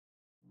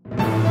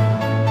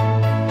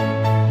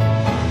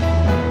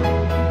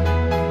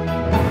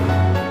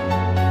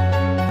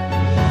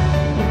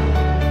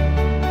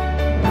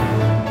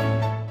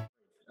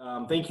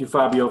Thank you,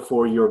 Fabio,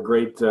 for your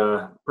great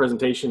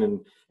presentation and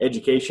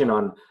education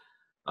on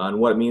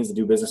what it means to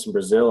do business in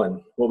Brazil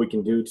and what we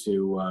can do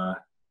to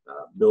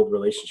build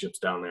relationships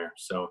down there.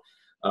 So,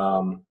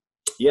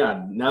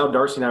 yeah, now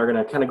Darcy and I are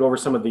going to kind of go over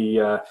some of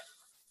the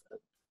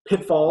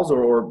pitfalls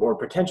or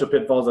potential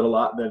pitfalls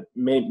that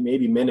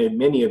maybe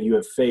many of you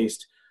have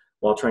faced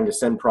while trying to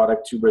send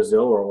product to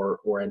Brazil,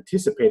 or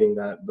anticipating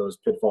those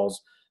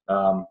pitfalls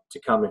to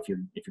come if you're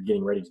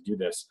getting ready to do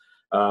this.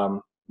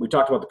 We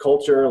talked about the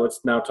culture. Let's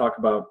now talk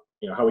about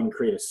how we can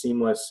create a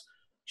seamless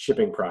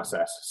shipping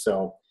process.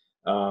 So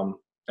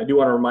I do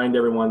want to remind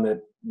everyone that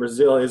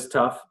Brazil is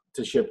tough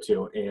to ship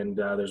to, and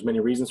there's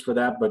many reasons for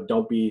that, but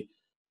don't be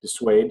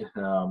dissuaded.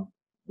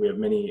 We have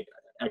many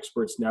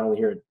experts not only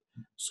here at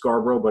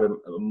Scarborough, but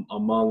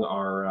among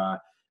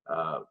our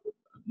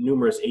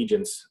numerous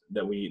agents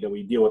that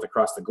we deal with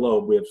across the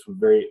globe. We have some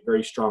very,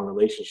 very strong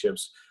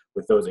relationships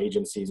with those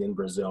agencies in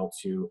Brazil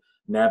to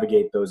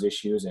navigate those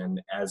issues.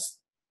 And as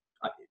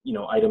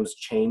items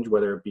change,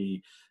 whether it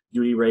be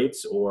duty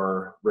rates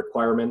or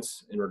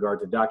requirements in regard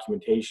to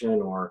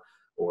documentation or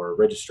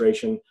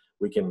registration,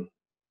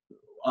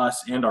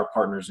 us and our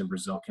partners in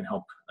Brazil can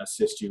help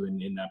assist you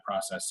in that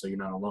process, so you're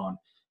not alone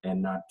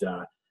and not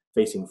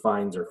facing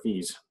fines or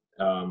fees.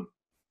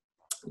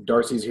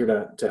 Darcy's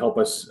here to help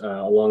us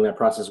along that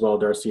process as well.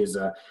 Darcy is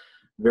a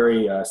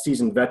very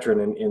seasoned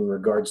veteran in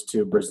regards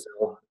to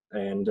Brazil,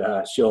 and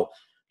she'll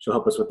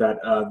help us with that.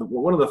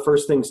 One of the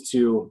first things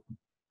to,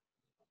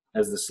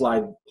 as the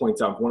slide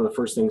points out, one of the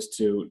first things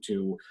to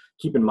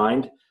keep in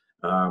mind,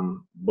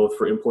 both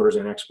for importers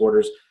and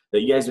exporters,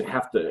 that you guys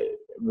have to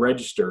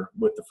register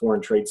with the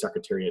Foreign Trade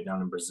Secretariat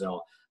down in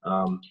Brazil.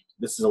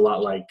 This is a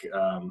lot like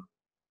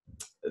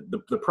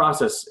the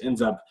process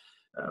ends up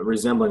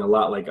resembling a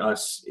lot like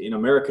us in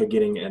America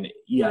getting an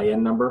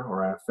EIN number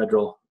or a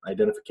federal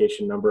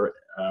identification number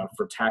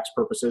for tax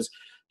purposes.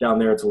 Down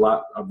there, it's a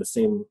lot of the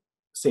same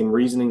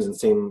reasonings and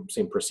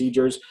same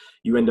procedures.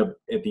 You end up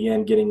at the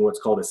end getting what's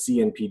called a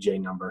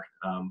CNPJ number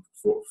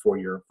for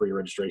your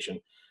registration.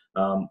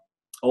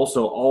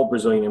 Also, all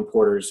Brazilian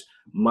importers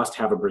must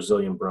have a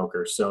Brazilian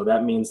broker. So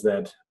that means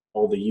that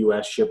all the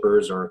U.S.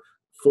 shippers or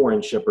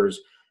foreign shippers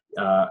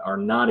are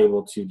not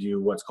able to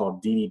do what's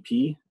called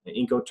DDP,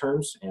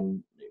 Incoterms,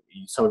 and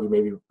some of you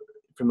may be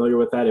familiar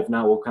with that. If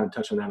not, we'll kind of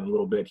touch on that in a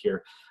little bit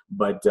here.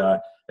 But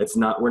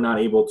we're not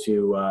able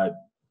to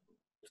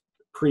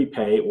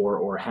prepay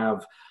or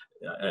have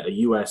a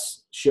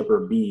U.S.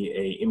 shipper be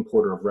a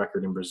importer of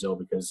record in Brazil,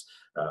 because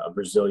a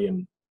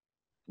Brazilian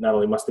not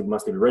only must they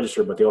be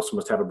registered, but they also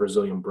must have a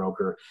Brazilian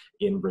broker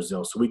in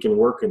Brazil. So we can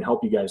work and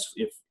help you guys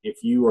if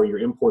you or your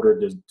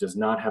importer does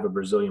not have a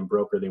Brazilian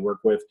broker they work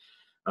with.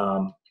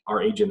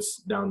 Our agents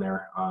down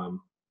there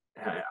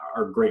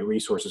are great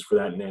resources for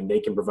that, and they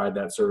can provide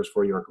that service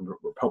for you, or can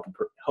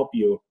help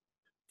you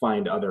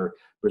find other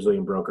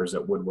Brazilian brokers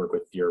that would work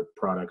with your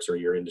products or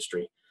your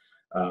industry.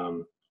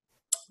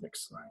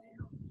 Next slide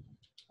here.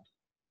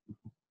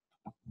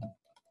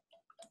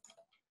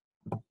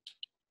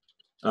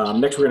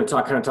 Next, we're going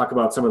to talk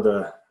about some of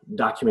the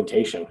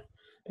documentation,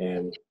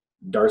 and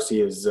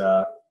Darcy is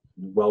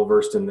well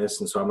versed in this,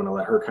 and so I'm going to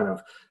let her kind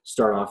of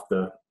start off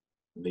the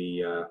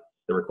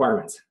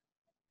requirements.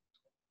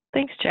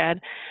 Thanks, Chad.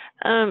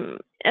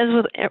 As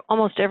with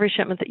almost every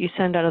shipment that you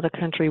send out of the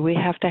country, we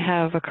have to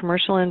have a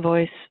commercial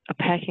invoice, a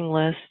packing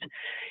list.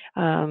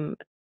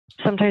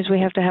 Sometimes we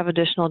have to have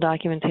additional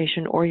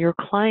documentation, or your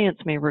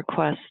clients may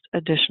request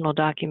additional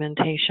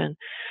documentation.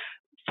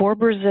 For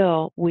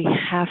Brazil, we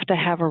have to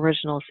have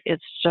originals.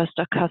 It's just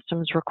a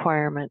customs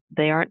requirement.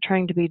 They aren't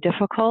trying to be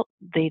difficult.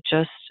 They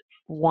just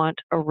want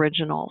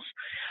originals.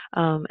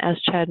 As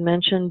Chad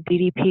mentioned,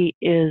 DDP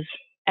is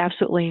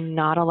absolutely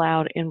not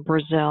allowed in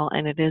Brazil,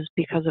 and it is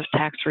because of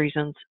tax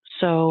reasons.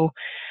 So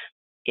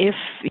if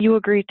you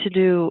agree to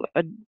do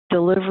a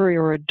delivery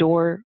or a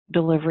door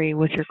delivery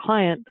with your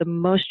client, the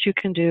most you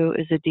can do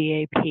is a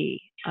DAP.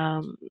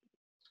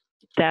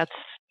 That's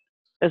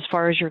as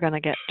far as you're going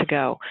to get to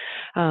go.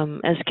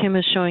 As Kim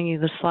is showing you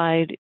the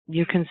slide,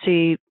 you can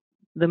see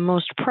the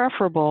most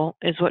preferable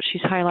is what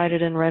she's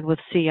highlighted in red with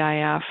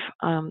CIF.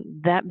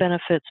 That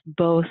benefits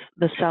both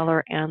the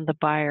seller and the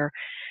buyer.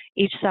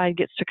 Each side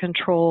gets to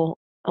control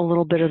a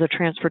little bit of the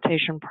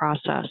transportation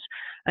process.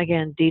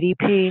 Again,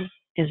 DDP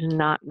is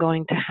not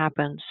going to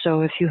happen.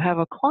 So if you have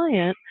a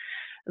client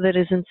that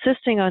is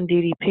insisting on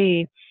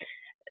DDP,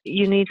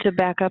 you need to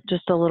back up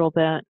just a little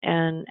bit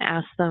and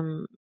ask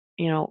them,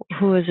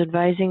 who is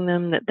advising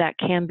them that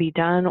can be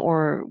done,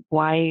 or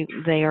why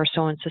they are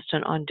so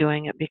insistent on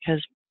doing it,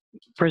 because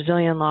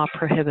Brazilian law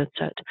prohibits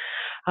it.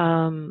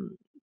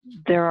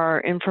 There are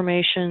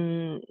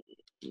information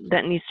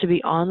that needs to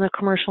be on the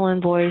commercial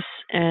invoice,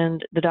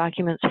 and the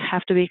documents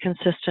have to be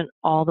consistent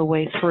all the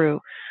way through.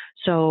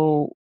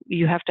 So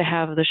you have to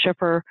have the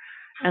shipper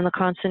and the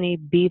consignee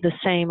be the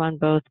same on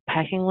both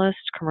packing list,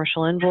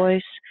 commercial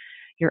invoice.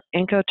 Your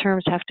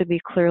Incoterms have to be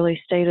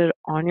clearly stated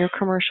on your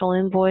commercial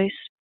invoice.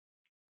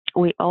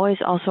 We always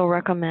also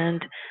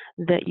recommend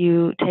that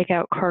you take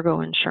out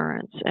cargo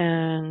insurance,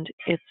 and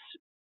it's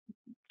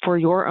for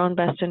your own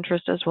best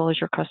interest as well as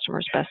your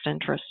customer's best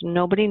interest.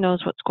 Nobody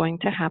knows what's going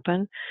to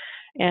happen,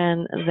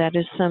 and that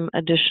is some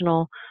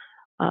additional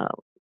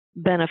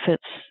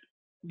benefits.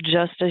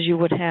 Just as you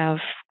would have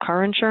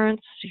car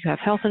insurance, you have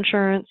health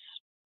insurance,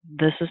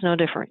 this is no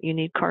different. You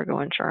need cargo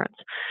insurance.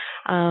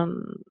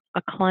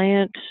 A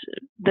client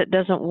that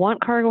doesn't want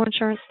cargo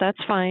insurance,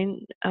 that's fine,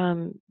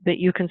 but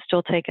you can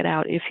still take it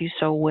out if you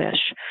so wish.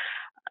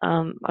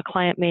 A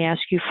client may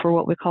ask you for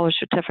what we call a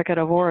certificate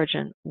of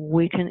origin.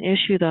 We can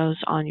issue those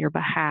on your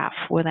behalf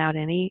without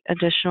any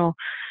additional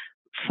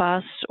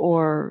fuss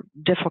or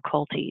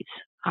difficulties.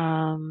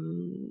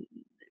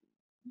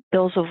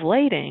 Bills of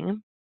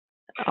lading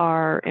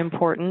are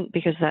important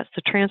because that's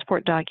the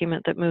transport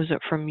document that moves it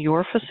from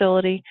your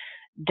facility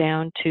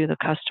down to the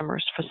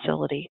customer's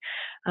facility.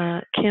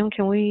 Kim,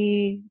 can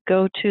we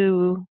go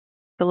to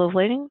bill of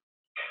lading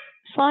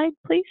slide,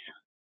 please?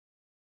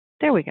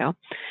 There we go.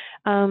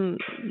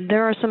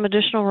 There are some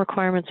additional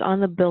requirements on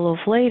the bill of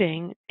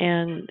lading,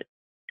 and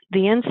the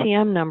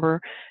NCM number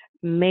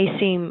may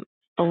seem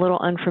a little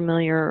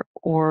unfamiliar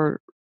or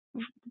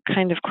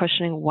kind of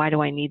questioning, why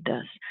do I need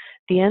this?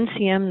 The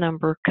NCM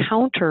number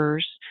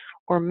counters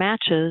or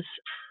matches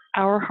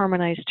our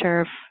harmonized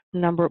tariff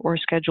number or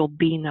Schedule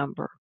B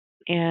number.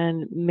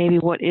 And maybe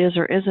what is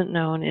or isn't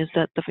known is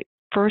that the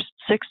first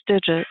 6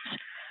 digits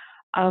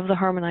of the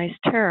harmonized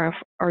tariff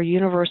are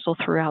universal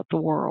throughout the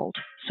world.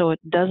 So it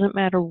doesn't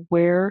matter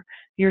where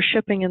you're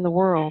shipping in the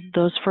world,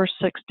 those first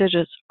 6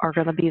 digits are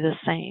going to be the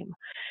same.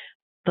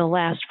 The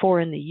last 4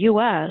 in the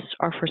US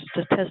are for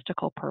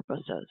statistical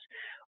purposes.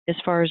 As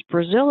far as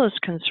Brazil is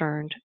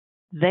concerned,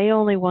 they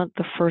only want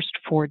the first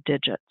 4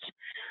 digits.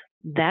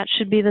 That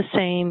should be the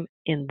same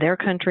in their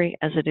country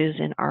as it is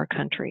in our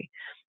country.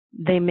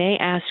 They may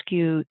ask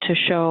you to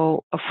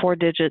show a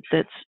 4-digit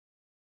that's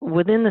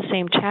within the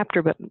same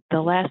chapter, but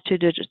the last 2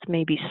 digits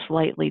may be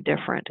slightly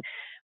different.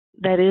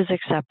 That is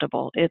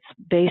acceptable. It's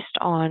based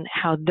on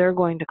how they're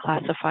going to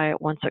classify it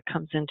once it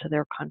comes into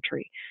their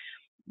country.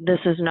 This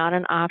is not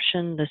an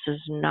option. This is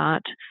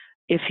not,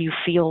 if you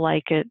feel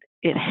like it,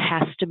 it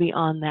has to be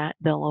on that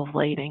bill of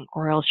lading,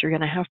 or else you're going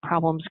to have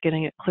problems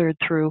getting it cleared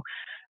through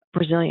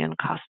Brazilian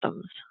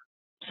customs.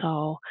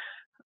 So,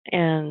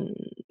 and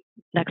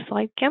next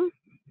slide, Kim.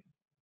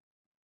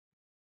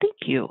 Thank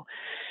you.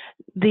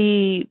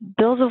 The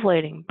bills of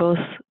lading, both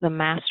the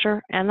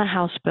master and the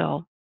house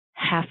bill,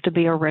 have to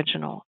be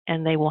original,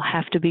 and they will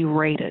have to be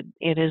rated.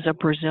 It is a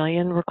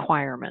Brazilian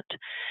requirement.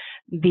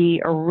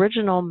 The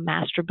original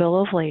master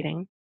bill of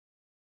lading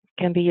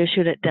can be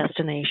issued at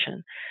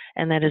destination,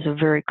 and that is a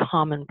very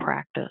common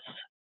practice.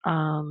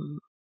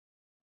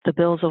 The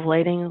bills of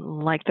lading,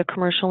 like the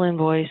commercial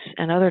invoice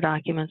and other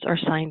documents, are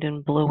signed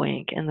in blue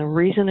ink. And the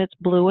reason it's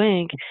blue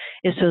ink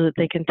is so that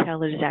they can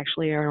tell it is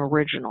actually an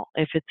original.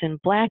 If it's in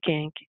black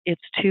ink,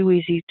 it's too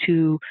easy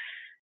to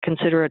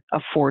consider it a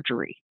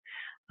forgery.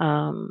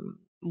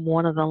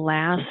 One of the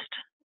last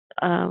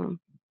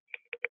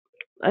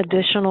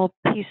additional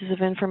pieces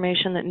of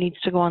information that needs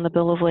to go on the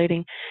bill of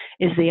lading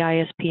is the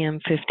ISPM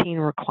 15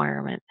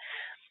 requirement.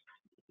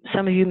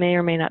 Some of you may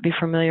or may not be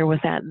familiar with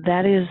that.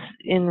 That is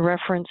in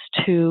reference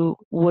to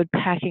wood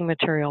packing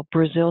material.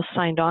 Brazil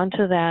signed on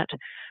to that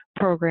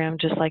program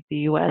just like the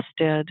US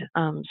did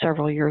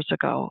several years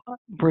ago.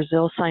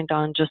 Brazil signed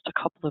on just a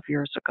couple of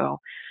years ago.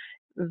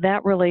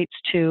 That relates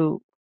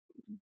to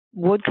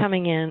wood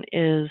coming in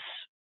is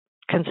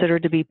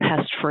considered to be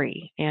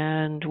pest-free,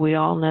 and we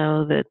all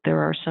know that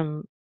there are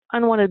some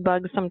unwanted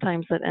bugs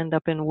sometimes that end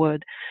up in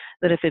wood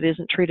that, if it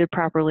isn't treated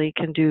properly,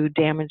 can do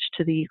damage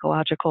to the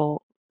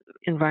ecological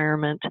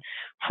environment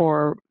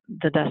for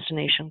the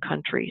destination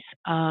countries.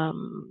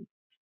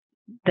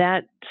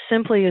 That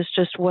simply is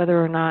just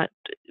whether or not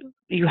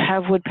you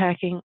have wood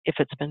packing, if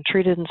it's been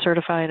treated and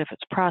certified, if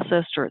it's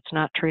processed or it's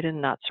not treated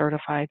and not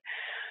certified.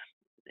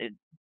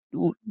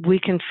 We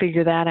can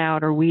figure that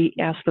out, or we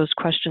ask those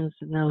questions,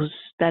 and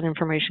that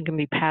information can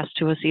be passed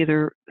to us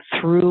either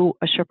through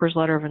a shipper's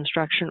letter of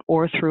instruction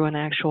or through an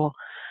actual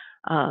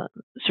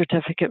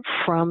certificate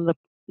from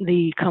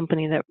the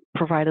company that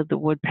provided the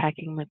wood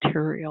packing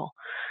material.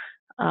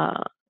 And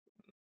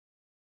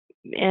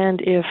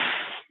if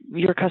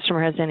your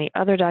customer has any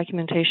other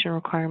documentation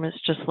requirements,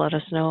 just let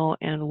us know,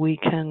 and we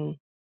can,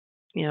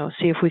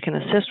 see if we can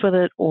assist with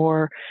it,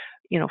 or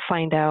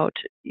find out,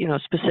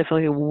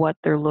 specifically what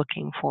they're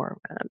looking for.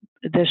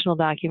 Additional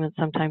documents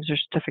sometimes are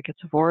certificates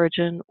of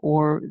origin,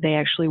 or they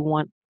actually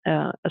want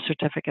a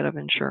certificate of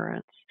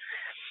insurance.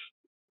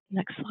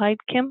 Next slide,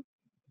 Kim.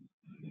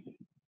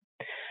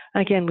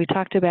 Again, we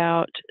talked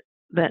about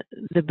that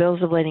the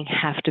bills of lading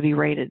have to be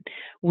rated.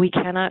 We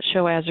cannot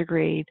show as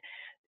agreed.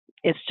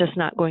 It's just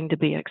not going to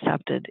be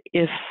accepted.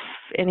 If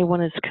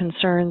anyone is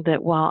concerned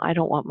that, well, I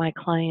don't want my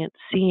client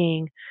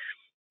seeing,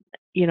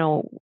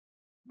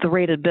 the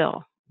rated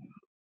bill,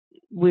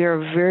 we are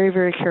very,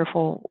 very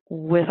careful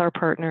with our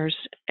partners,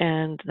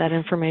 and that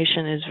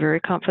information is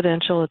very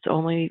confidential. It's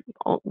only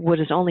what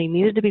is only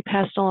needed to be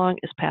passed along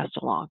is passed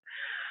along.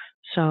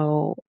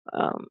 So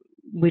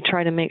we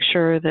try to make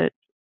sure that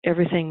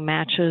everything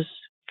matches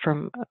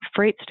from a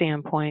freight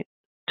standpoint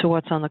to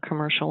what's on the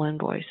commercial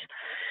invoice.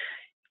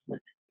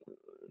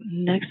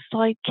 Next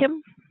slide,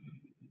 Kim.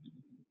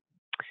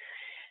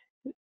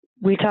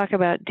 We talk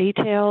about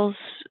details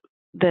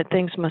that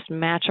things must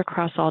match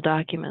across all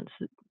documents,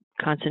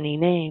 consignee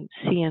name,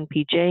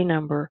 CNPJ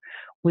number.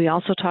 We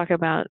also talk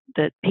about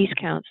that piece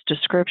counts,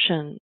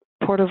 description,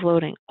 port of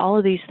loading, all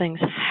of these things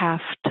have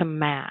to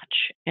match.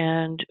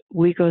 And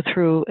we go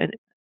through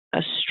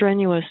a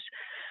strenuous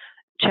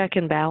check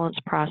and balance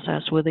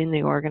process within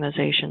the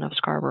organization of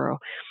Scarborough.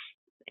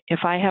 If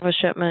I have a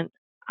shipment,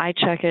 I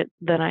check it,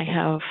 then I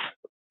have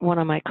one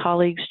of my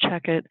colleagues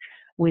check it.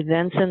 We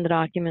then send the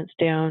documents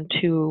down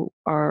to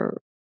our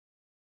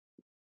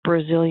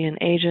Brazilian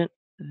agent.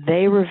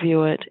 They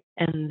review it,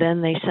 and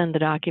then they send the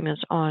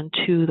documents on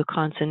to the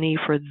consignee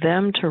for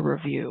them to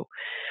review.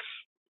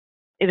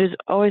 It is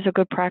always a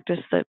good practice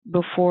that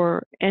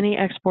before any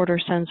exporter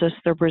sends us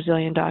their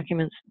Brazilian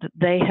documents, that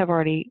they have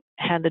already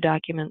had the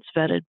documents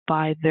vetted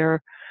by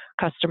their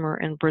customer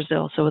in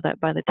Brazil, so that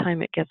by the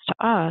time it gets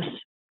to us,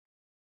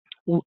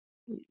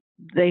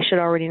 they should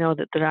already know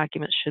that the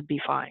documents should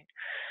be fine.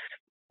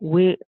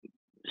 We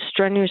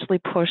strenuously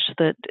push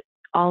that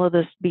all of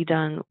this be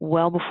done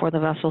well before the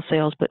vessel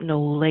sails, but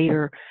no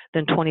later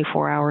than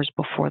 24 hours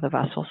before the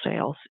vessel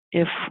sails.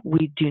 If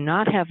we do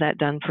not have that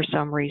done for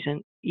some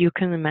reason, you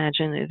can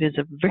imagine it is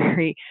a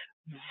very,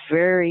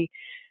 very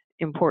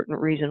important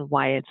reason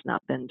why it's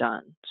not been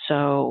done.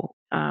 So,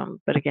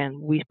 but again,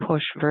 we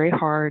push very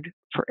hard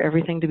for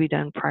everything to be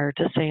done prior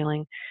to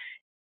sailing.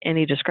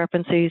 Any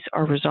discrepancies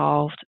are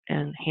resolved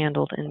and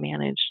handled and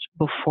managed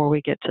before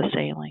we get to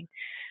sailing.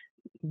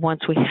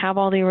 Once we have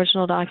all the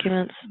original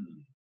documents,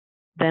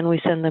 then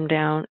we send them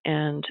down,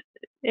 and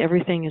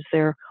everything is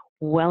there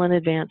well in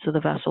advance of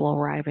the vessel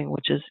arriving,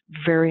 which is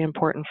very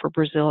important for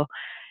Brazil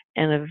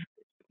and a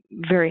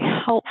very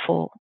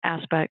helpful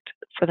aspect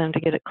for them to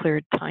get it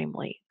cleared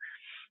timely.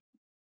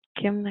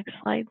 Kim, next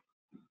slide.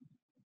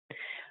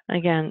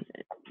 Again,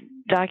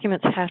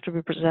 documents have to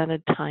be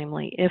presented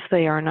timely. If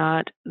they are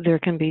not, there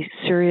can be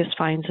serious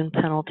fines and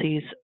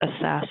penalties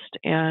assessed.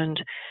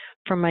 And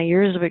from my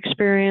years of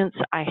experience,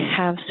 I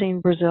have seen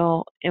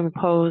Brazil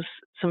impose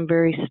some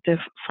very stiff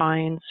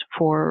fines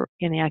for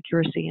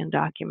inaccuracy in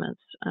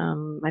documents.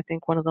 I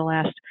think one of the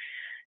last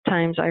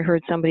times I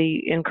heard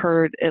somebody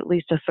incurred at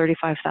least a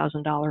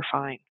 $35,000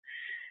 fine.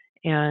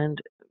 And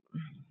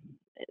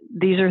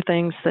these are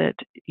things that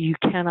you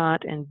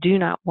cannot and do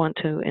not want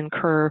to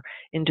incur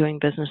in doing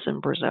business in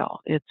Brazil.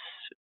 It's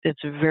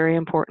very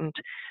important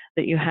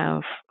that you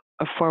have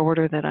a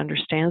forwarder that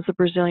understands the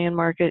Brazilian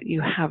market.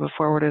 You have a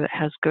forwarder that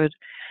has good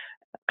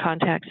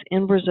contacts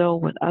in Brazil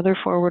with other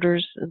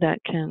forwarders that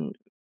can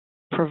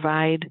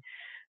provide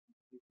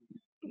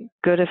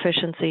good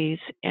efficiencies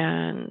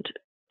and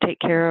take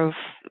care of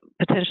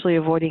potentially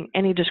avoiding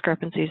any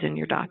discrepancies in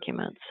your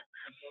documents.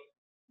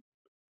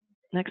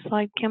 Next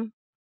slide, Kim.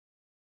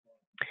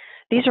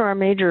 These are our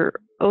major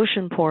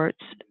ocean ports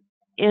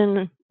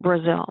in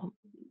Brazil.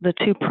 The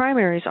two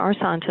primaries are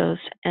Santos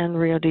and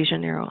Rio de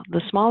Janeiro.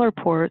 The smaller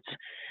ports,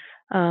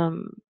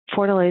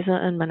 Fortaleza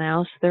and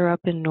Manaus, they're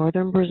up in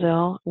northern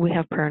Brazil. We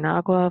have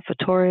Paranagua,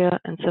 Vitória,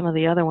 and some of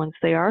the other ones.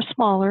 They are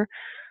smaller,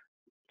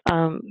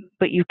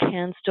 but you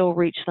can still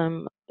reach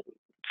them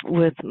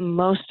with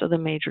most of the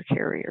major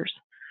carriers.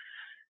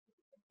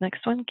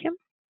 Next one, Kim.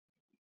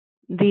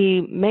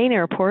 The main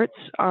airports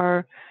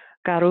are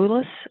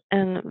Guarulhos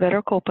and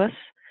Viracopos.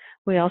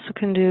 We also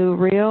can do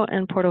Rio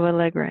and Porto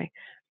Alegre.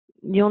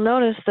 You'll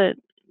notice that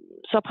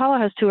Sao Paulo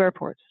has two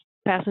airports,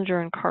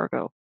 passenger and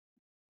cargo.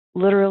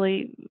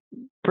 Literally,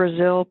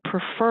 Brazil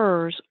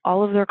prefers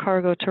all of their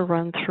cargo to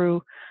run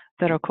through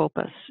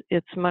Viracopos.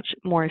 It's much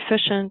more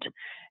efficient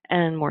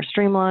and more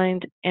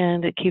streamlined,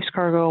 and it keeps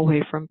cargo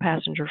away from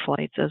passenger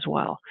flights as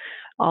well.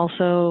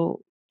 Also,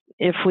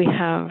 if we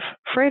have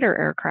freighter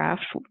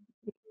aircraft,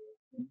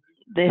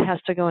 it has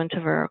to go into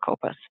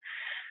Viracopos.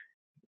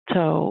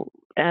 So,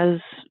 as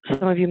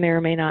some of you may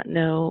or may not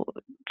know,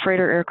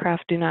 freighter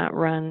aircraft do not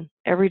run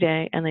every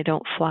day and they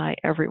don't fly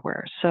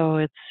everywhere. So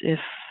if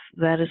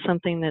that is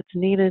something that's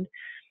needed,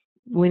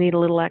 we need a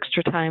little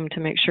extra time to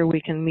make sure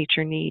we can meet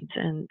your needs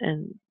and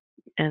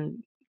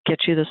get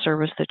you the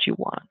service that you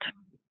want.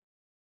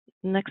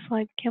 Next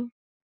slide, Kim.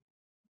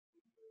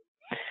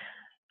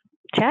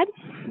 Chad?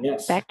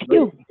 Yes. Back to great.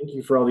 you. Thank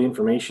you for all the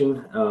information.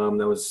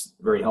 That was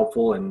very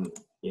helpful, and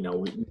we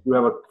do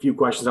have a few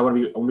questions. I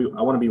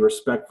want to be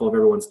respectful of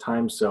everyone's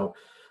time, so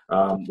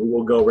we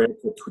will go right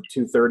to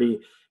 2:30,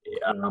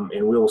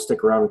 and we will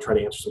stick around and try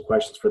to answer some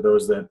questions for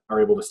those that are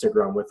able to stick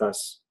around with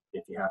us.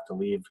 If you have to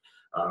leave,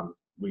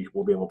 we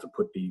will be able to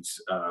put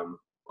these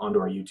onto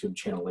our YouTube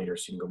channel later,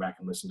 so you can go back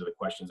and listen to the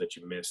questions that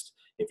you missed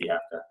if you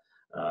have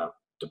to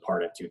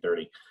depart at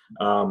 2:30.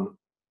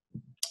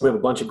 We have a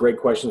bunch of great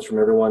questions from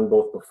everyone,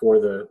 both before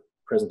the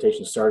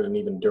presentation started and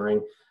even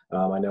during.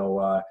 I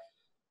know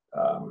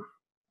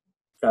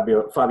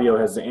Fabio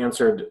has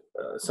answered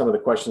some of the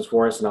questions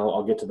for us, and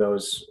I'll get to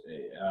those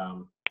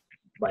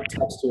by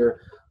text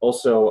here.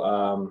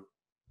 Also,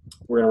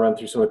 we're going to run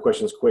through some of the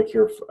questions quick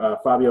here.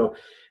 Fabio,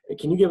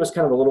 can you give us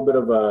kind of a little bit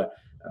of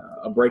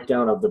a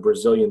breakdown of the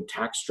Brazilian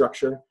tax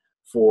structure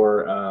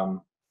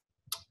for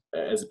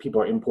as people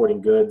are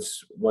importing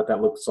goods, what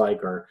that looks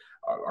like? Or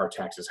are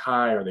taxes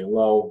high? Are they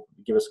low?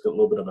 Give us a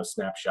little bit of a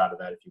snapshot of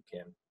that if you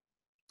can.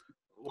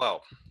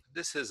 Well,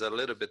 this is a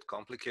little bit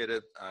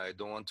complicated. I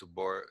don't want to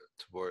bore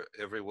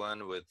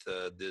everyone with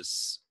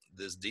these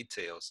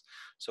details.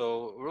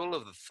 So, rule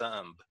of the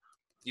thumb,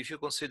 if you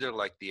consider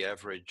like the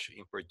average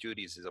import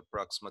duties is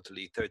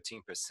approximately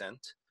 13%,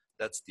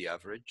 that's the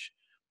average.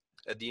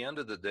 At the end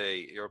of the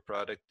day, your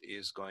product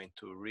is going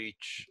to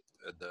reach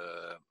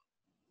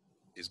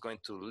is going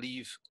to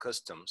leave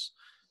customs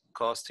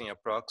costing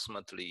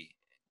approximately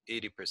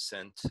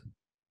 80%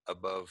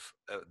 above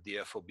the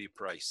FOB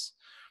price.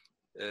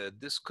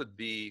 This could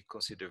be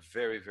considered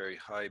very, very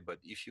high, but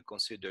if you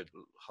consider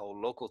how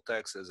local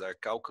taxes are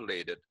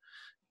calculated,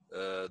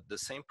 the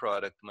same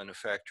product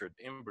manufactured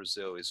in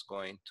Brazil is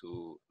going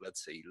to,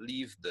 let's say,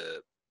 leave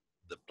the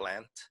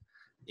plant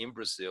in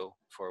Brazil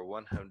for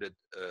 100,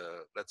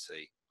 let's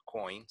say,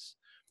 coins,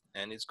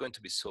 and it's going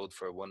to be sold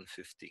for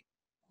 150.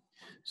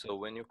 So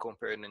when you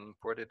compare an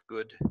imported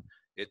good,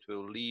 it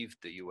will leave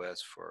the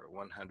US for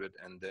 100,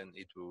 and then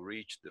it will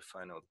reach the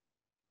final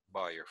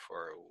buyer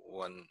for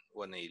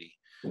 180.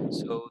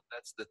 So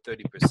that's the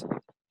 30%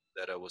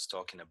 that I was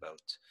talking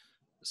about.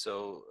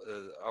 So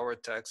our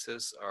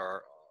taxes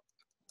are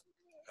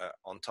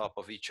on top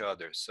of each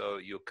other. So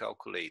you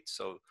calculate.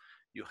 So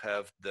you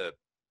have the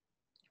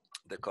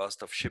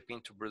cost of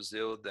shipping to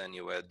Brazil, then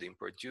you add the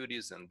import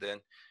duties, and then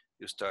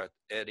you start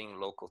adding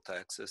local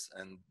taxes,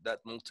 and that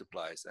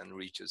multiplies and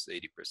reaches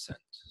 80%.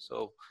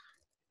 So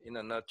in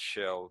a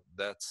nutshell,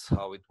 that's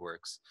how it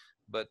works.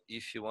 But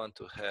if you want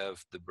to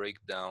have the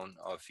breakdown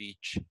of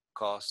each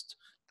cost,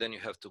 then you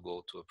have to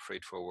go to a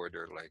freight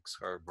forwarder like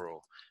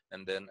Scarborough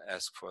and then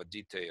ask for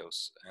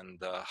details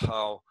and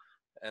how.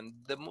 And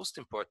the most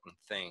important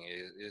thing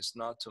is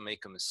not to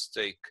make a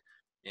mistake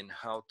in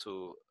how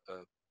to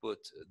put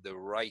the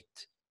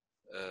right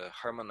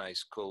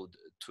harmonized code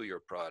to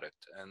your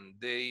product. And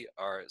they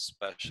are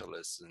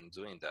specialists in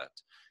doing that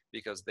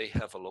because they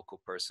have a local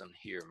person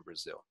here in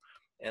Brazil.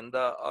 And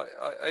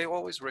I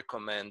always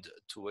recommend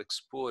to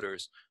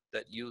exporters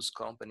that use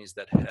companies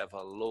that have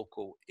a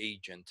local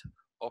agent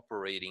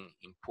operating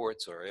in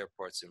ports or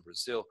airports in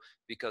Brazil,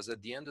 because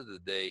at the end of the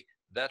day,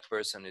 that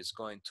person is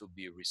going to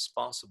be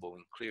responsible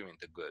in clearing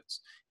the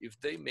goods. If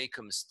they make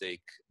a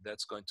mistake,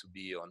 that's going to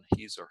be on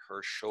his or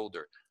her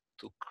shoulder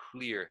to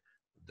clear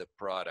the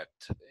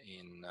product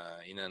in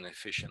an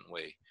efficient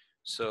way.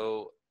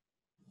 So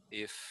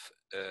if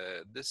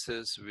this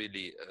is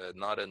really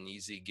not an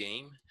easy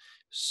game,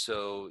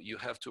 so you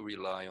have to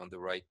rely on the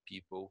right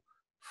people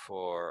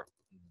for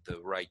the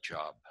right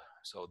job.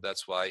 So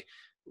that's why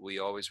we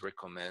always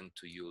recommend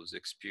to use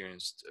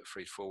experienced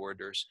freight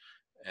forwarders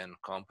and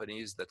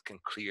companies that can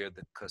clear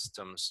the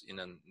customs in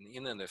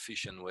an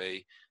efficient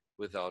way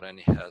without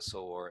any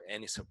hassle or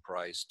any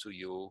surprise to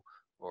you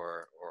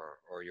or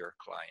your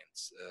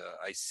clients.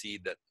 I see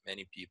that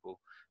many people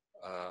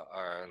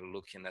are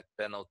looking at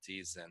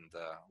penalties and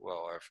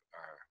are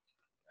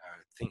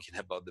thinking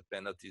about the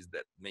penalties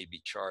that may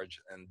be charged,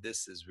 and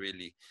this is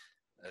really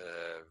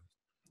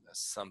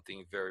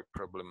something very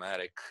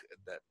problematic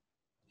that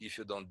if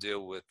you don't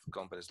deal with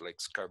companies like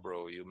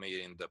Scarborough, you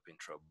may end up in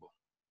trouble.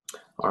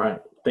 All right.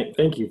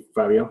 Thank you,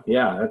 Fabio.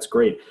 Yeah, that's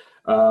great.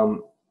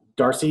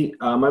 Darcy,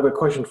 I have a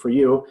question for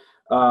you.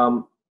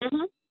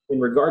 In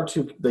regard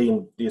to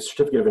the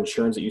certificate of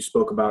insurance that you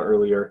spoke about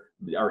earlier,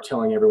 are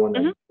telling everyone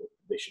that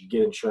they should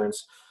get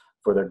insurance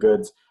for their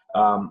goods.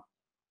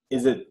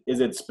 Is the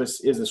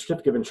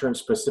certificate of insurance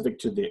specific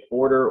to the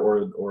order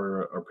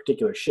or a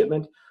particular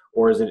shipment,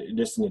 or is it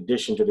just in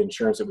addition to the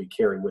insurance that we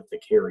carry with the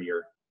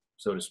carrier,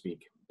 so to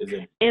speak?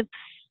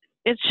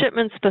 It's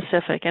shipment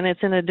specific, and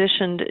it's in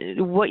addition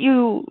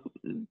to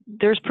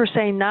there's per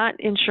se not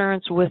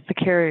insurance with the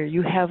carrier.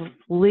 You have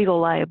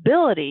legal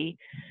liability,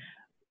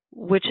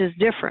 which is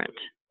different.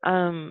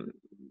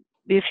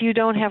 If you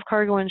don't have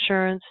cargo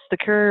insurance, the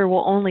carrier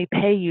will only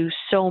pay you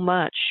so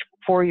much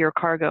for your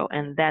cargo,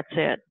 and that's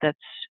it. That's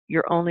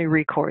your only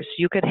recourse.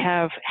 You could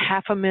have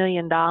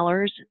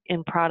 $500,000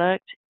 in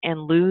product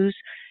and lose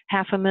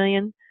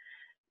 $500,000.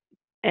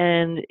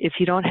 And if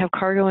you don't have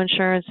cargo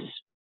insurance,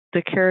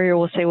 the carrier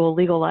will say, well,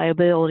 legal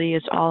liability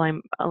is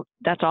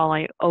that's all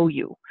I owe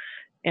you.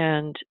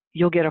 And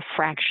you'll get a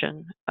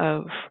fraction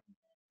of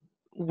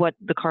what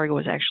the cargo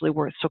is actually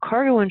worth. So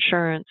cargo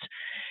insurance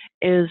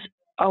is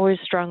always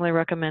strongly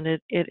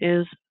recommended. It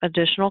is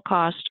additional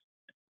cost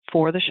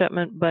for the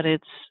shipment, but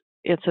it's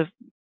a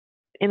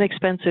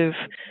inexpensive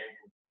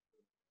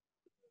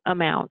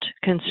amount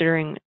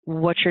considering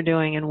what you're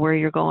doing and where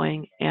you're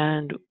going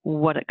and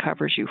what it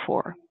covers you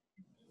for.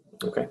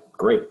 Okay,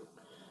 great.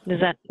 Does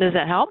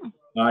that help?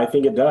 I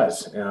think it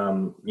does.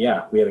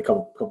 Yeah, we had a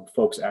couple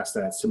folks ask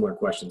that similar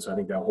question, so I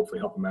think that'll hopefully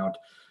help them out.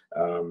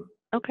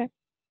 Okay.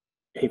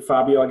 Hey,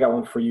 Fabio, I got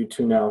one for you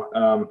too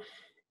now.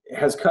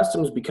 Has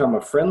customs become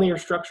a friendlier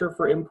structure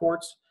for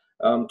imports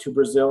to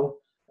Brazil?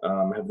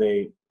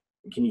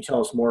 Can you tell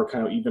us more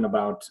kind of even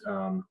about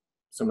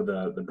some of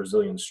the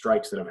Brazilian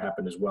strikes that have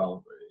happened as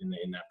well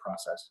in that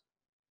process?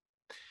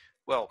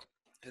 Well,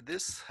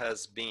 this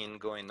has been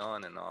going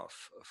on and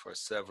off for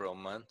several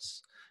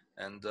months,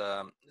 and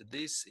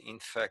this in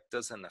fact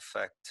doesn't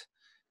affect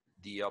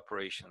the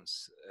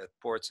operations at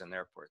ports and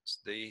airports.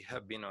 They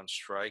have been on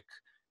strike.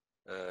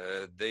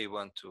 They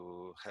want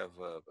to have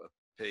a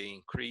pay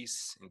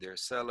increase in their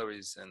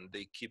salaries, and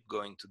they keep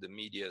going to the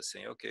media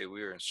saying, okay,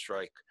 we're on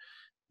strike.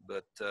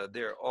 But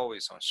they're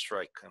always on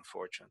strike,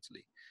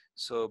 unfortunately.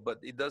 So, but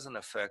it doesn't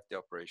affect the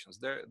operations.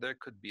 There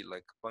could be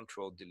like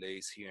punctual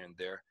delays here and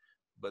there,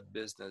 but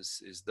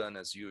business is done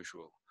as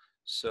usual.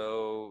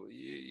 So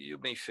you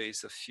may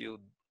face a few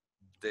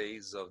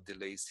days of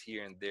delays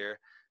here and there,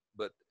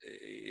 but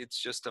it's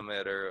just a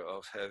matter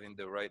of having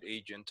the right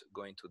agent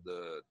going to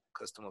the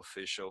custom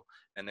official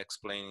and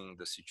explaining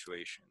the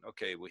situation.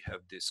 Okay, we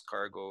have this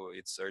cargo,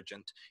 it's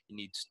urgent, it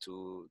needs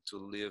to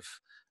leave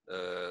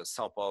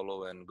Sao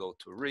Paulo and go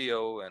to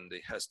Rio, and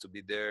it has to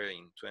be there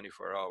in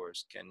 24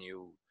 hours. Can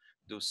you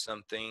do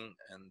something?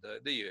 And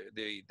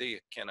they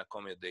can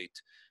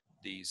accommodate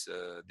these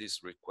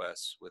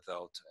requests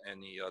without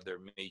any other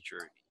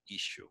major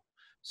issue.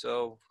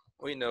 So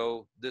we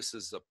know this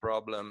is a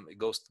problem. It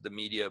goes to the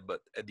media,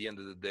 but at the end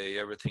of the day,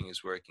 everything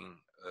is working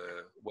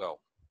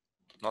well.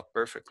 Not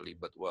perfectly,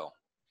 but well.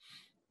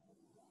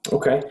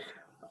 Okay.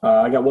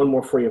 I got one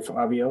more for you,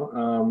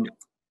 Fabio.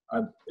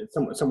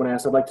 Someone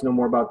asked, I'd like to know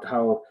more about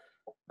how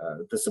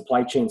the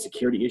supply chain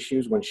security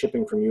issues when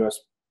shipping from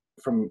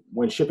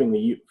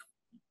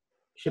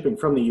shipping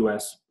from the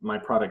U.S. my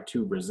product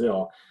to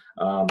Brazil.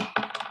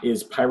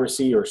 Is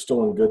piracy or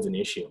stolen goods an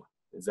issue?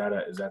 Is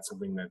that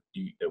something that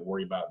you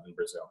worry about in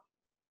Brazil?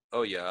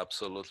 Oh yeah,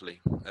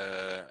 absolutely.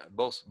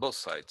 Both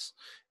sides.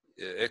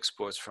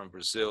 Exports from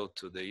Brazil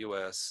to the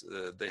U.S.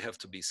 They have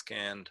to be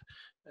scanned,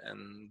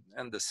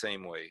 and the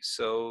same way.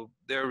 So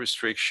there are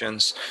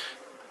restrictions.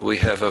 We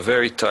have a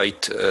very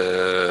tight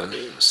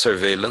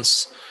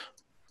surveillance,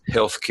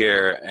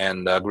 healthcare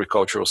and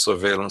agricultural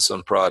surveillance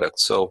on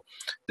products. So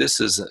this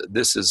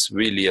is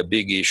really a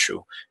big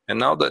issue. And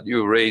now that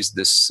you raised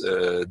this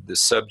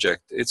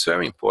subject, it's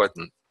very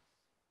important.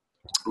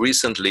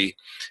 Recently,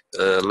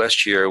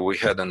 last year, we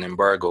had an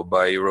embargo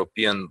by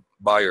European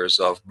buyers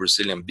of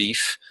Brazilian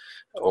beef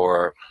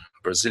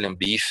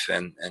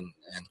and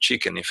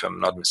chicken, if I'm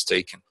not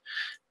mistaken.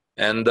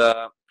 And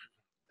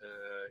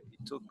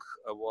it took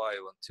a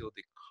while until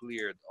they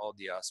cleared all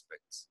the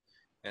aspects.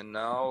 And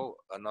now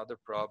another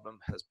problem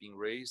has been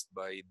raised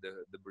by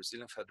the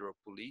Brazilian Federal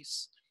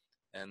Police,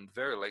 and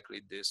very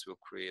likely this will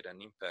create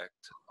an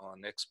impact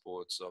on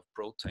exports of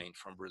protein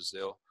from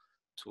Brazil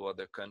to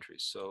other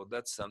countries. So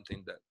that's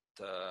something that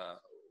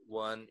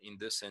one in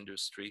this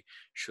industry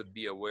should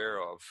be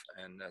aware of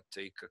and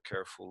take a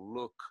careful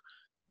look,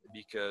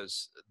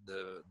 because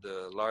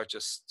the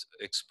largest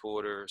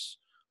exporters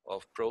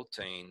of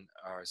protein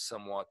are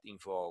somewhat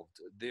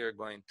involved. They're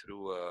going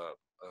through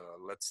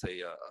let's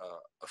say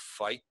a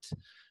fight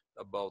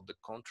about the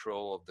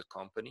control of the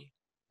company,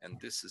 and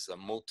this is a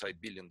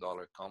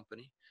multi-billion-dollar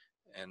company,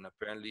 and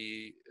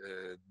apparently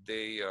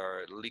they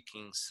are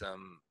leaking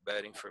some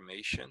bad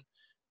information,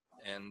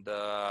 and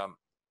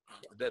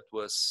that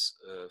was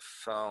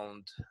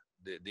found,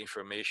 the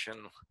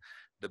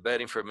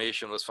bad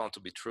information was found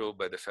to be true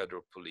by the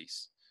federal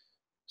police.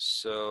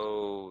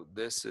 So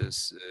this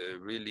is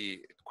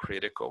really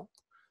critical.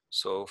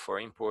 So for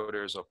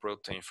importers of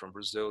protein from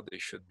Brazil, they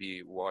should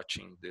be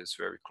watching this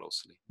very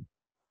closely.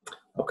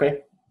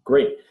 Okay,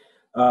 great.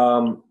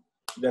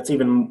 That's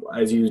even,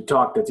 as you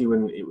talked, it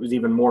was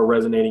even more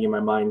resonating in my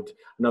mind.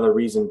 Another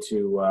reason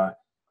to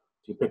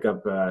pick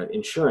up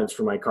insurance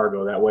for my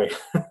cargo. That way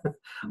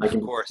I can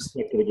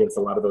protect it against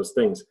a lot of those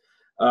things.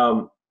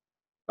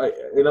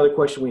 Another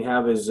question we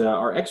have is,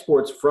 are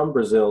exports from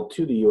Brazil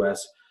to the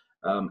U.S.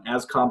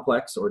 As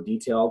complex or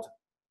detailed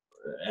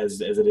as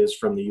it is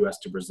from the U.S.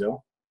 to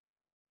Brazil?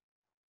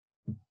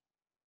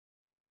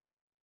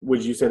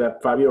 Would you say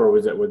that, Fabio, or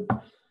was that would?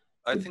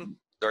 I think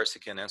Darcy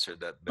can answer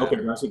that better. Okay,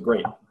 Darcy,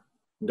 great.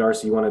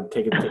 Darcy, you want to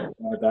take a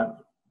at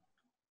that?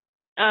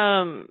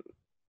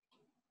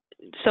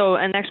 So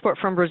an export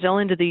from Brazil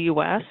into the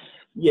U.S.?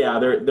 Yeah,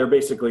 they're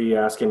basically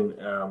asking,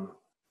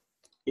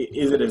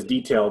 is it as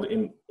detailed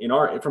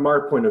from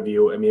our point of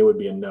view? I mean, it would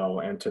be a no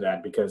answer to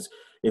that, because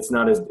it's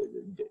not as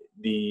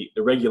the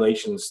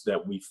regulations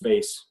that we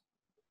face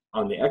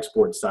on the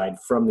export side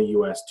from the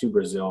U.S. to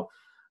Brazil,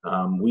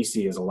 we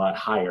see as a lot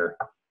higher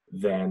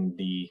than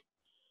the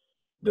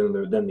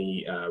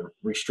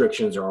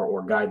restrictions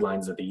or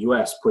guidelines that the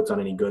U.S. puts on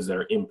any goods that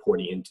are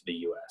importing into the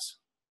U.S.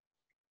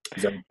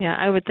 Yeah,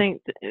 I would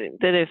think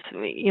that if,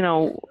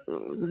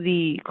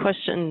 the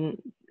question,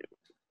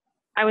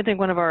 I would think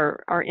one of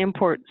our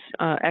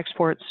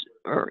exports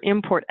or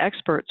import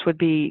experts would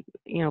be,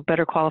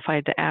 better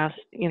qualified to ask,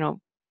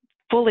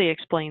 fully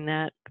explain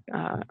that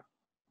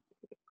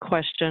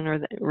question or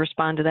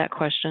respond to that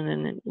question.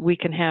 And we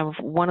can have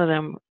one of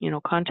them,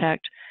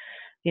 contact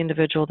the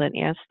individual that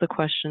asked the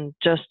question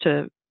just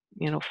to,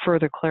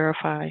 further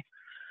clarify.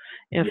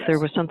 If Yes. there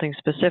was something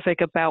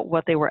specific about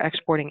what they were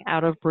exporting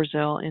out of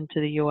Brazil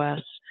into the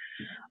U.S.,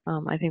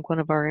 I think one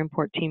of our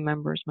import team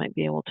members might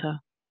be able to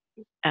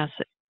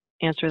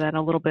answer that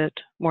a little bit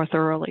more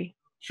thoroughly.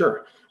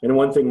 Sure. And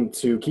one thing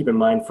to keep in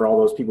mind for all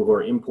those people who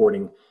are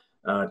importing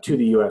to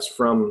the U.S.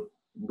 from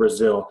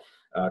Brazil,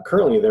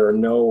 currently there are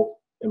no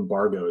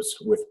embargoes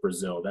with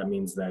Brazil. That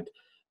means that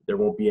there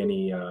won't be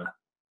any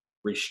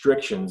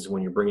restrictions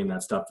when you're bringing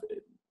that stuff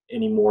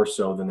any more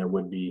so than there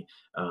would be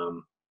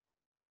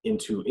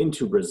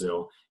into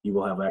Brazil. You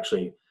will have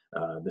actually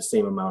the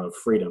same amount of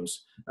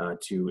freedoms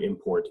to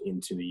import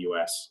into the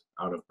U.S.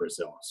 out of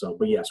Brazil. So,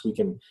 but yes, we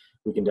can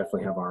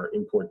definitely have our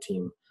import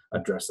team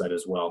address that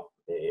as well.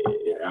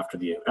 After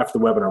the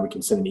webinar, we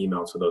can send an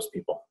email to those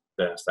people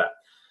that ask that.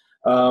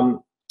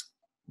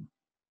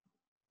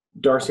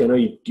 Darcy, I know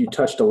you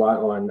touched a lot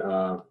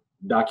on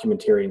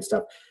documentary and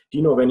stuff. Do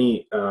you know of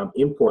any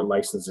import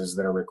licenses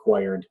that are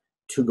required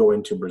to go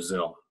into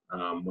Brazil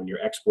when you're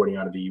exporting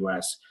out of the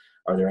U.S.?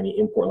 Are there any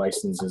import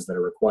licenses that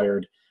are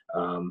required?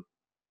 And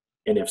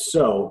if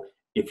so,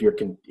 if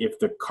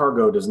the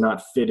cargo does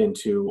not fit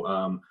into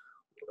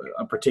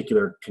a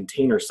particular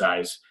container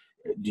size,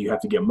 do you have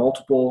to get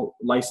multiple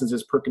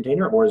licenses per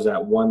container, or is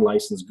that one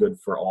license good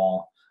for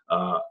all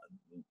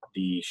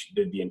the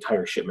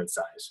entire shipment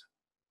size?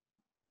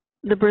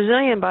 The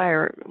Brazilian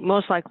buyer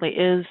most likely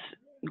is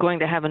going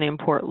to have an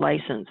import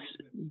license.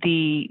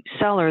 The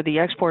seller, the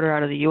exporter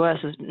out of the U.S.,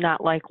 is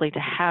not likely to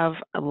have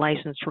a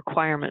license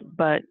requirement,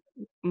 but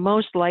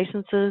most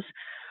licenses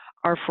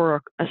are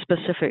for a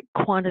specific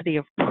quantity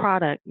of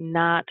product,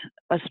 not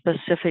a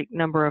specific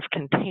number of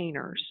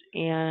containers.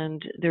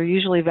 And they're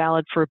usually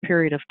valid for a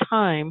period of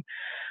time.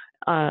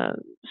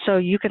 So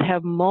you could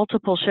have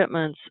multiple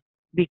shipments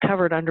be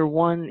covered under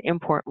one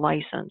import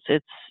license.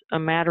 It's a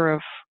matter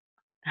of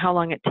how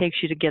long it takes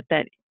you to get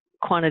that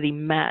quantity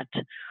met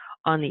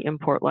on the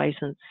import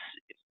license.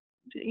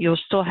 You'll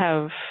still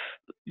have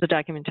the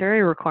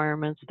documentary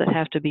requirements that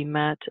have to be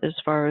met as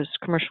far as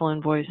commercial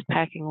invoice,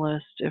 packing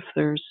list, if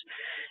there's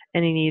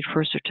any need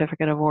for a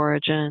certificate of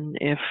origin,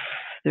 if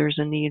there's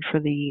a need for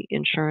the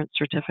insurance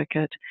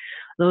certificate.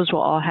 Those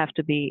will all have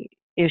to be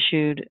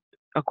issued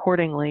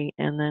accordingly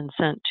and then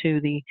sent to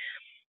the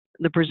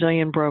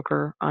Brazilian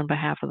broker on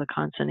behalf of the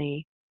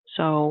consignee.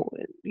 So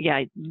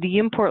yeah, the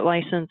import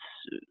license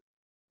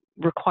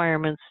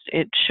requirements,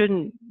 it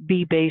shouldn't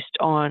be based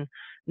on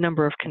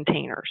number of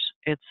containers.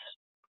 It's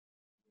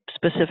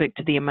specific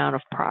to the amount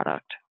of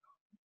product.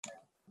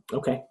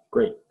 Okay,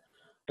 great.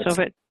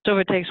 So if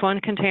it takes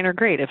one container,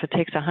 great. If it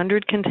takes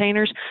 100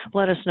 containers,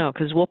 let us know,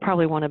 because we'll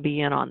probably want to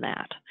be in on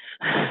that.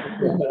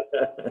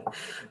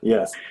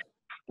 Yes.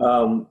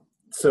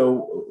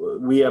 So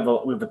we have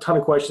a ton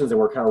of questions, and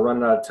we're kind of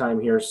running out of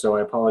time here. So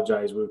I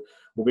apologize.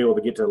 We'll be able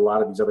to get to a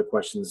lot of these other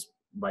questions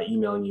by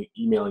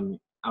emailing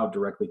out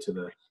directly to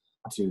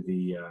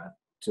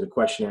the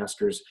question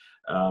askers.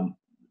 And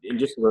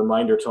just a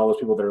reminder to all those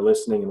people that are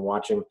listening and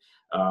watching,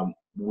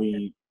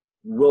 we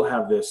will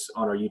have this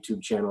on our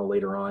YouTube channel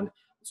later on.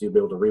 So you'll be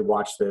able to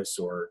rewatch this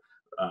or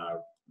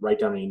write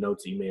down any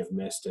notes that you may have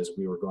missed as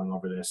we were going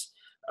over this.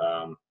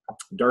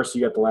 Darcy,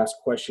 you got the last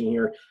question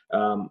here.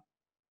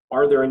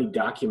 Are there any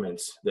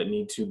documents that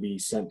need to be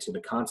sent to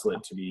the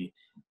consulate to be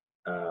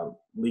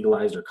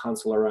legalized or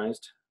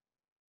consularized?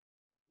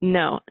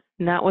 No,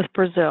 not with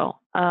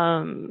Brazil.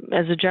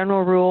 As a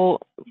general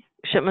rule,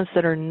 shipments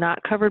that are not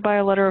covered by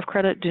a letter of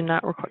credit do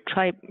not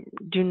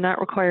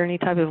require any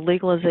type of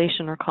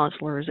legalization or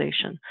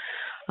consularization.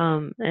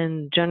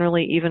 And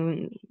generally,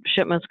 even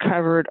shipments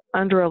covered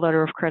under a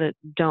letter of credit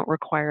don't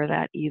require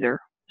that either.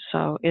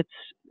 So if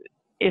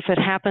it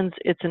happens,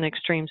 it's an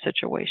extreme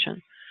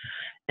situation,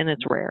 and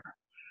it's rare.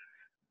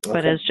 Okay.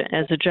 But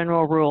as a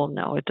general rule,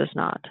 no, it does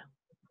not.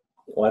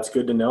 Well, that's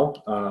good to know.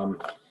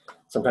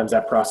 Sometimes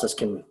that process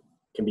can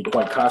be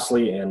quite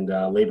costly and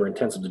labor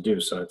intensive to do.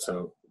 So it's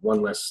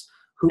one less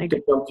hoop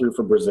to jump through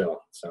for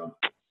Brazil. So,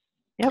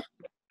 yep.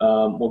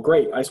 Well,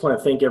 great. I just want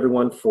to thank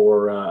everyone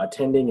for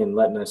attending and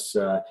letting us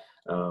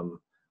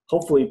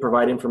hopefully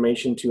provide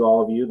information to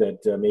all of you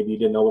that maybe you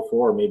didn't know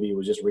before, or maybe it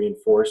was just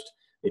reinforced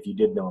if you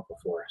did know it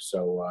before.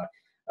 So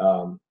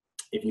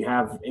if you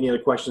have any other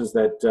questions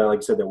that, like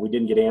I said, that we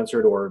didn't get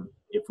answered, or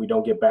if we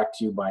don't get back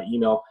to you by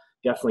email,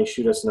 definitely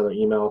shoot us another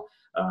email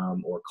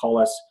or call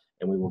us,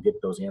 and we will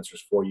get those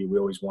answers for you. We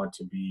always want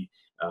to be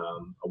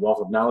a wealth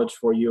of knowledge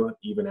for you,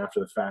 even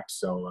after the fact,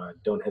 so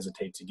don't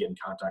hesitate to get in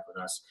contact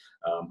with us.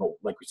 But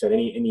like we said,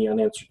 any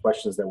unanswered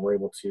questions that we're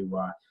able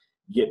to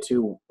get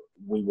to,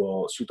 we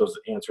will shoot those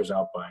answers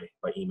out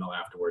by email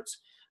afterwards.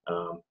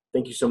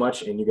 Thank you so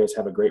much, and you guys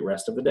have a great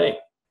rest of the day.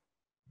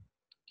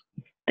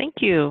 Thank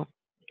you.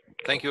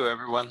 Thank you,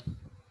 everyone.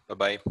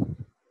 Bye-bye.